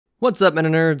What's up, Meta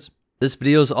Nerds? This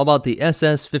video is all about the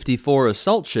SS-54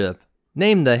 assault ship,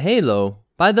 named the Halo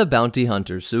by the bounty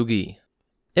hunter Sugi.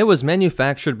 It was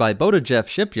manufactured by Botajeff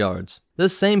Shipyards, the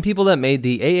same people that made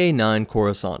the AA-9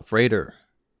 Coruscant freighter.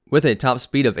 With a top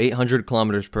speed of 800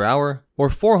 km per hour, or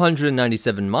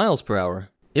 497 miles per hour,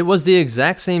 it was the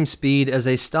exact same speed as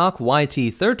a stock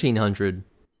YT-1300,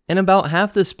 and about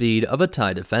half the speed of a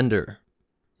TIE Defender.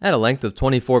 At a length of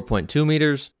 24.2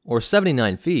 meters, or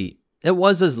 79 feet, it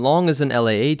was as long as an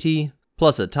LAAT,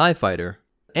 plus a TIE fighter,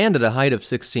 and at a height of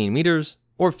 16 meters,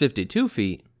 or 52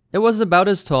 feet, it was about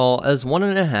as tall as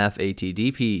 1.5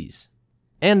 ATDPs.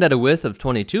 And at a width of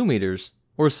 22 meters,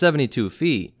 or 72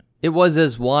 feet, it was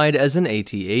as wide as an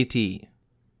AT-AT.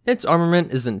 Its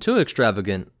armament isn't too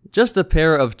extravagant, just a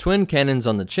pair of twin cannons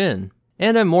on the chin,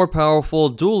 and a more powerful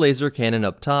dual laser cannon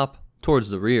up top,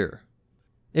 towards the rear.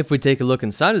 If we take a look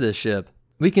inside of this ship,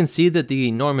 we can see that the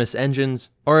enormous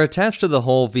engines are attached to the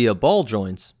hull via ball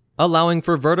joints, allowing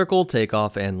for vertical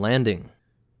takeoff and landing.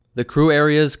 The crew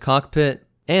areas, cockpit,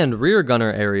 and rear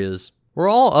gunner areas were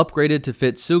all upgraded to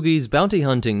fit Sugi's bounty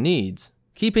hunting needs,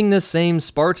 keeping the same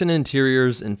Spartan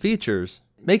interiors and features,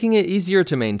 making it easier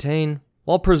to maintain,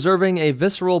 while preserving a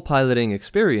visceral piloting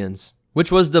experience,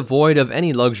 which was devoid of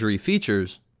any luxury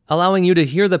features, allowing you to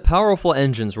hear the powerful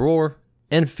engines roar,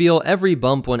 and feel every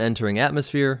bump when entering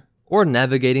atmosphere, or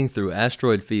navigating through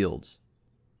asteroid fields.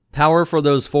 Power for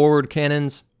those forward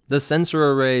cannons, the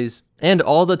sensor arrays, and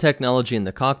all the technology in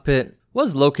the cockpit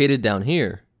was located down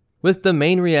here, with the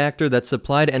main reactor that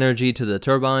supplied energy to the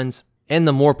turbines, and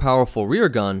the more powerful rear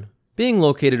gun being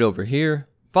located over here,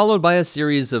 followed by a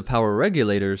series of power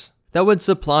regulators that would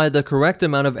supply the correct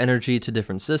amount of energy to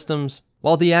different systems,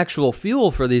 while the actual fuel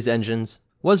for these engines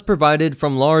was provided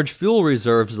from large fuel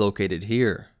reserves located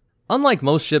here. Unlike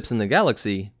most ships in the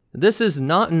galaxy, this is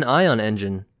not an ion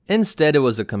engine, instead it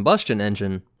was a combustion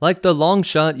engine, like the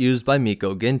Longshot used by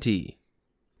Miko Ginty.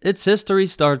 Its history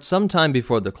starts sometime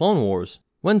before the Clone Wars,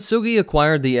 when Sugi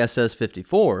acquired the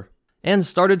SS-54, and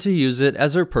started to use it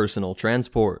as her personal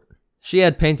transport. She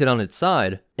had painted on its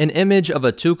side an image of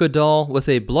a Tuca doll with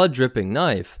a blood-dripping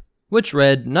knife, which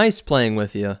read, "Nice playing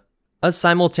with ya," a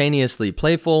simultaneously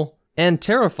playful and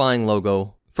terrifying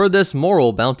logo for this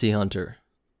moral bounty hunter.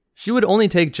 She would only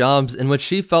take jobs in which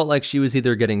she felt like she was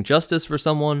either getting justice for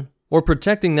someone, or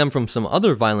protecting them from some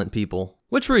other violent people,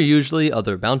 which were usually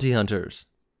other bounty hunters.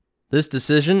 This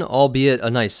decision, albeit a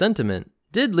nice sentiment,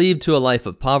 did lead to a life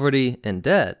of poverty and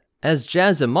debt, as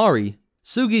Jazz Amari,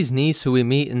 Sugi's niece who we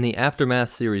meet in the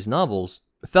Aftermath series novels,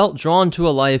 felt drawn to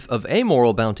a life of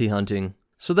amoral bounty hunting,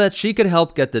 so that she could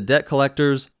help get the debt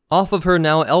collectors off of her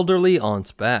now elderly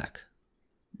aunt's back.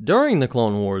 During the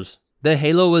Clone Wars, the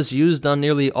Halo was used on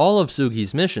nearly all of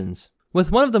Sugi's missions,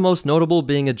 with one of the most notable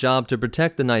being a job to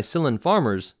protect the Nicellan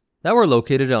farmers that were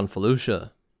located on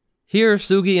Felucia. Here,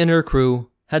 Sugi and her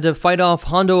crew had to fight off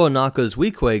Hondo Ohnaka's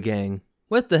Weequay gang,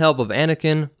 with the help of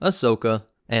Anakin, Ahsoka,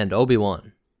 and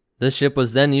Obi-Wan. This ship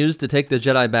was then used to take the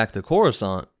Jedi back to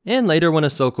Coruscant, and later when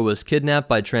Ahsoka was kidnapped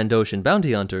by Trandoshan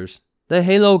bounty hunters, the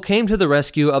Halo came to the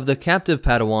rescue of the captive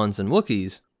Padawans and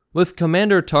Wookiees, with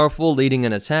Commander Tarful leading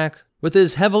an attack with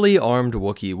his heavily armed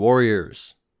Wookiee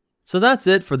warriors. So that's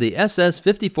it for the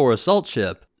SS-54 assault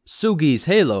ship, Sugi's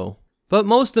Halo, but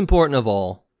most important of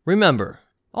all, remember,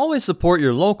 always support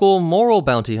your local moral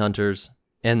bounty hunters,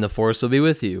 and the Force will be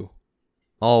with you.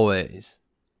 Always.